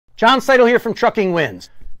John Seidel here from Trucking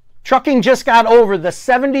Wins. Trucking just got over the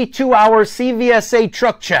 72-hour CVSA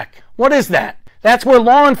truck check. What is that? That's where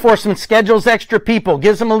law enforcement schedules extra people,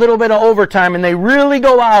 gives them a little bit of overtime, and they really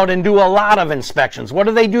go out and do a lot of inspections. What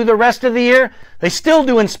do they do the rest of the year? They still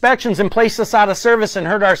do inspections and place us out of service and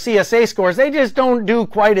hurt our CSA scores. They just don't do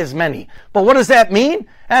quite as many. But what does that mean?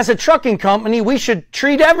 As a trucking company, we should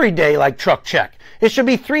treat every day like truck check. It should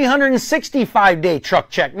be 365-day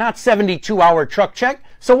truck check, not 72-hour truck check.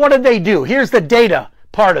 So what did they do? Here's the data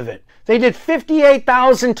part of it. They did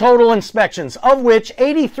 58,000 total inspections, of which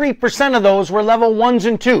 83% of those were level 1s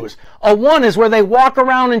and 2s. A 1 is where they walk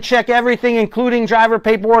around and check everything, including driver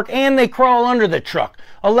paperwork, and they crawl under the truck.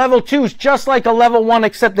 A level 2 is just like a level 1,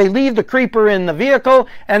 except they leave the creeper in the vehicle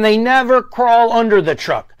and they never crawl under the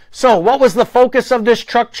truck. So what was the focus of this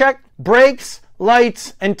truck check? Brakes,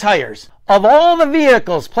 lights, and tires. Of all the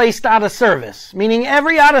vehicles placed out of service, meaning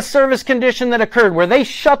every out of service condition that occurred where they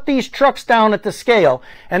shut these trucks down at the scale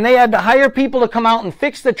and they had to hire people to come out and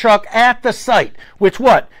fix the truck at the site, which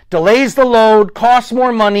what? Delays the load, costs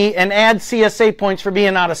more money, and adds CSA points for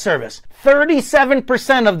being out of service.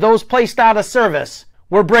 37% of those placed out of service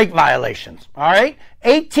were brake violations, all right?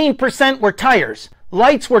 18% were tires.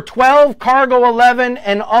 Lights were 12, cargo 11,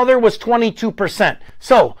 and other was 22%.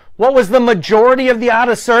 So, what was the majority of the out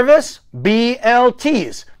of service?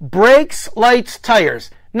 BLTs. Brakes, lights,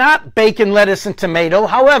 tires. Not bacon, lettuce, and tomato.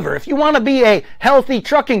 However, if you want to be a healthy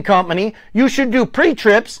trucking company, you should do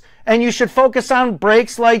pre-trips and you should focus on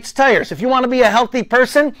brakes, lights, tires. If you want to be a healthy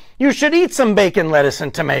person, you should eat some bacon, lettuce,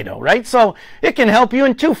 and tomato, right? So it can help you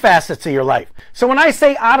in two facets of your life. So when I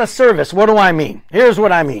say out of service, what do I mean? Here's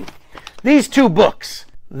what I mean. These two books.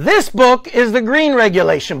 This book is the green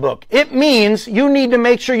regulation book. It means you need to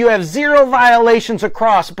make sure you have 0 violations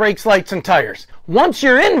across brakes, lights, and tires. Once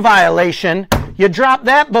you're in violation, you drop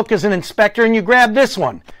that book as an inspector and you grab this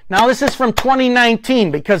one. Now this is from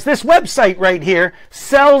 2019 because this website right here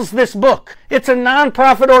sells this book. It's a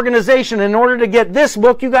nonprofit organization. In order to get this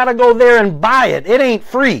book, you got to go there and buy it. It ain't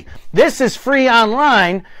free. This is free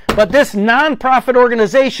online, but this nonprofit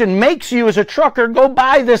organization makes you as a trucker go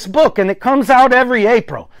buy this book, and it comes out every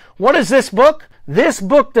April. What is this book? This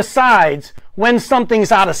book decides when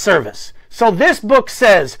something's out of service. So this book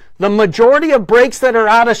says the majority of brakes that are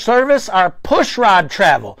out of service are push rod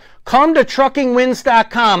travel. Come to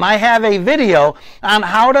truckingwins.com. I have a video on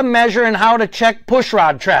how to measure and how to check push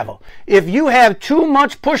rod travel. If you have too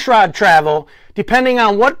much push rod travel, depending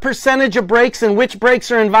on what percentage of brakes and which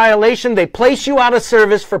brakes are in violation, they place you out of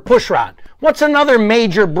service for push rod. What's another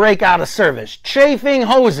major brake out of service? Chafing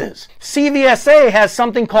hoses. CVSA has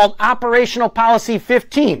something called Operational Policy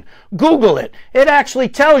 15. Google it. It actually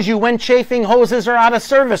tells you when chafing hoses are out of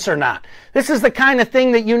service or not. This is the kind of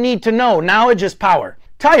thing that you need to know. Knowledge is power.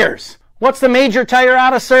 Tires. What's the major tire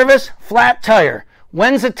out of service? Flat tire.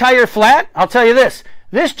 When's a tire flat? I'll tell you this.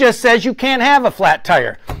 This just says you can't have a flat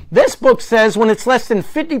tire. This book says when it's less than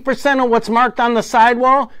 50% of what's marked on the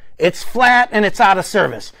sidewall, it's flat and it's out of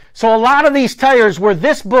service. So a lot of these tires were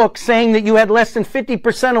this book saying that you had less than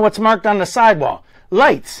 50% of what's marked on the sidewall.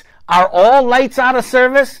 Lights. Are all lights out of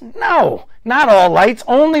service? No, not all lights.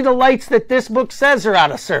 Only the lights that this book says are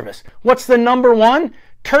out of service. What's the number one?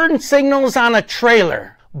 Turn signals on a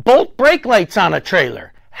trailer. Bolt brake lights on a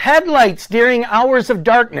trailer. Headlights during hours of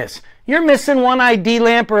darkness. You're missing one ID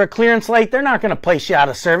lamp or a clearance light, they're not going to place you out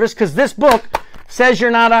of service because this book says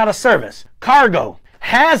you're not out of service. Cargo.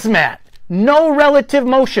 Hazmat. No relative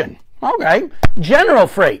motion. Okay. General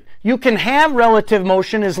freight. You can have relative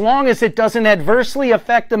motion as long as it doesn't adversely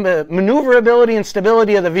affect the maneuverability and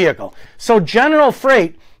stability of the vehicle. So general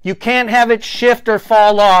freight, you can't have it shift or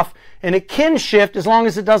fall off, and it can shift as long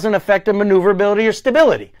as it doesn't affect the maneuverability or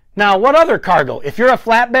stability. Now, what other cargo? If you're a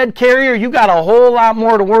flatbed carrier, you got a whole lot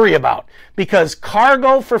more to worry about because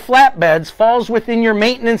cargo for flatbeds falls within your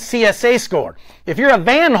maintenance CSA score. If you're a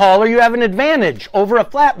van hauler, you have an advantage over a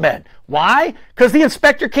flatbed. Why? Because the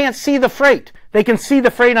inspector can't see the freight. They can see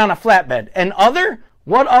the freight on a flatbed. And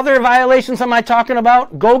what other violations am I talking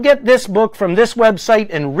about? Go get this book from this website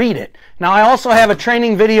and read it. Now, I also have a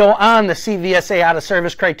training video on the CVSA out of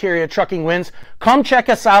service criteria Trucking Wins. Come check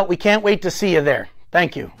us out. We can't wait to see you there.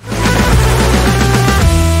 Thank you.